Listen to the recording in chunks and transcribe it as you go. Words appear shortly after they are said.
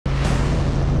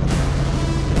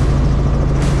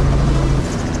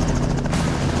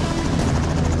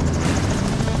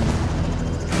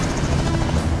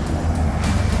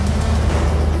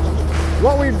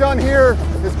done here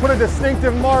is put a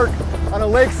distinctive mark on a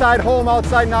lakeside home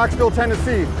outside Knoxville,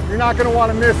 Tennessee. You're not going to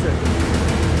want to miss it.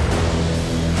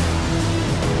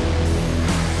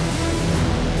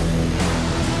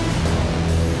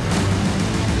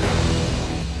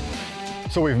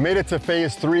 So we've made it to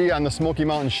phase 3 on the Smoky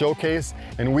Mountain Showcase,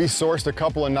 and we sourced a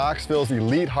couple of Knoxville's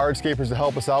elite hardscapers to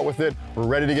help us out with it. We're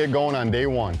ready to get going on day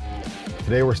 1.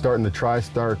 Today we're starting the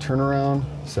Tri-Star turnaround.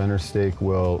 Center stake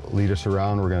will lead us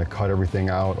around. We're gonna cut everything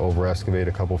out, over excavate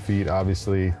a couple feet,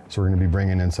 obviously. So we're gonna be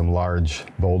bringing in some large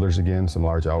boulders again, some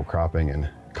large outcropping, and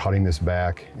cutting this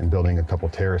back and building a couple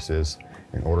terraces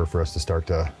in order for us to start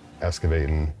to excavate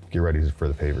and get ready for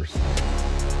the pavers.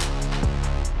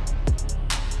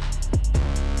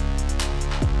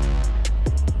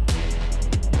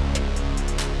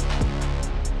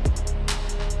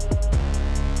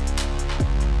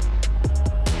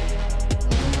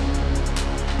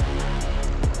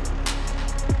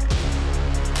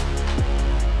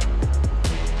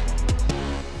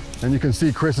 And you can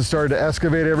see Chris has started to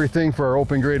excavate everything for our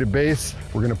open graded base.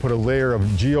 We're gonna put a layer of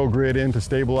geogrid in to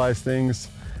stabilize things,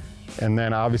 and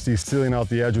then obviously sealing out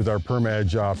the edge with our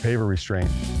perma-edge paver restraint.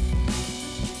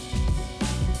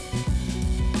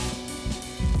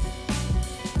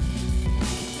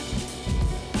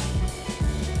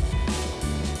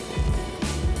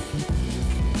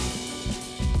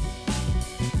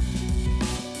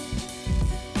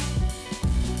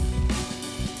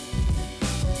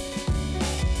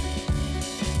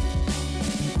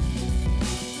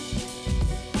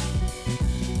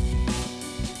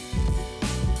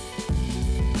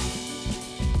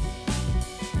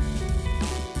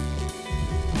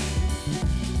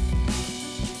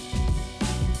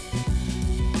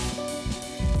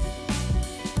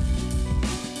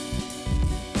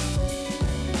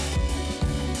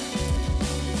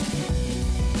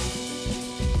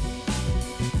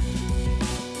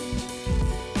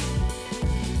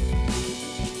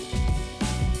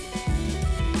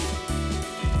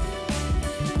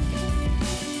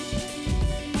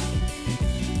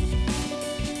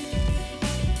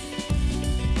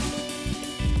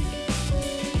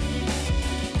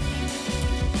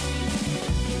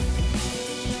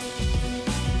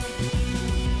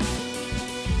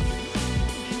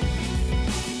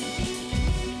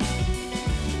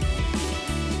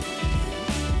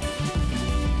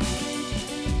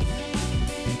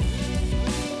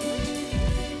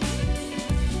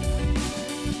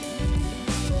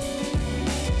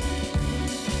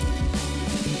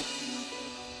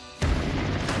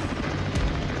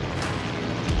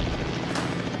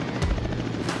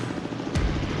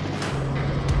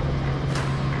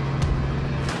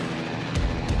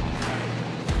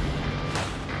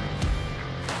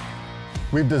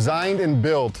 We've designed and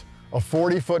built a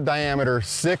 40-foot diameter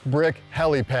sick brick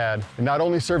helipad. It not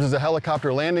only serves as a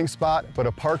helicopter landing spot, but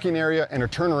a parking area and a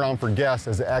turnaround for guests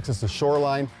as it accesses the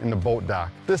shoreline and the boat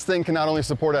dock. This thing can not only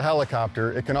support a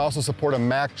helicopter, it can also support a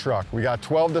Mack truck. We got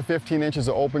 12 to 15 inches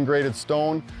of open graded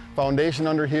stone, foundation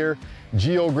under here,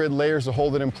 geogrid layers to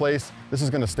hold it in place. This is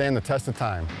gonna stand the test of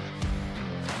time.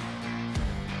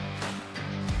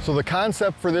 So the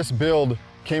concept for this build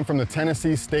came from the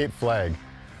Tennessee state flag.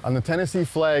 On the Tennessee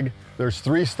flag, there's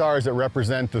 3 stars that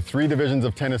represent the 3 divisions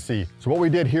of Tennessee. So what we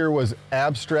did here was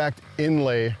abstract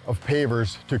inlay of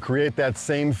pavers to create that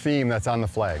same theme that's on the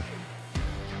flag.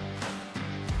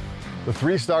 The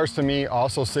 3 stars to me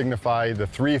also signify the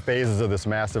 3 phases of this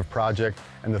massive project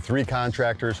and the 3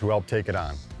 contractors who helped take it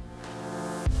on.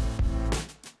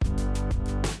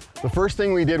 The first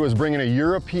thing we did was bring in a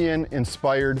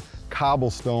European-inspired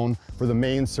cobblestone for the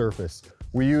main surface.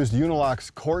 We used Unilock's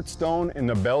quartz stone in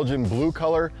the Belgian blue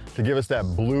color to give us that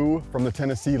blue from the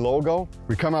Tennessee logo.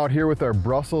 We come out here with our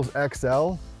Brussels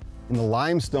XL in the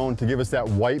limestone to give us that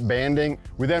white banding.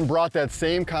 We then brought that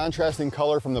same contrasting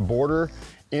color from the border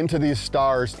into these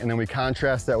stars, and then we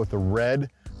contrast that with the red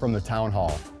from the town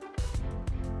hall.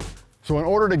 So in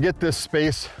order to get this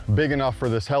space big enough for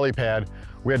this helipad,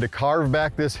 we had to carve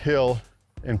back this hill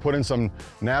and put in some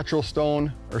natural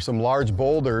stone or some large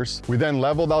boulders. We then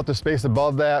leveled out the space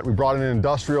above that. We brought in an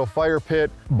industrial fire pit.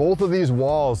 Both of these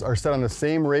walls are set on the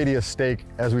same radius stake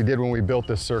as we did when we built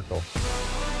this circle.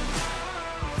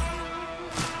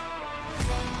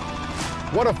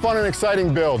 What a fun and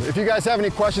exciting build. If you guys have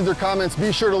any questions or comments,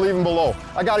 be sure to leave them below.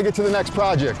 I gotta get to the next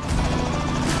project.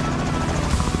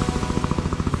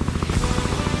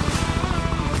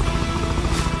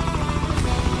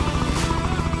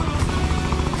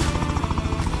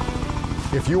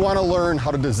 If you want to learn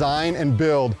how to design and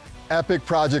build epic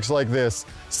projects like this,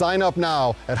 sign up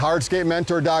now at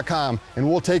hardscapementor.com and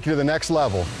we'll take you to the next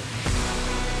level.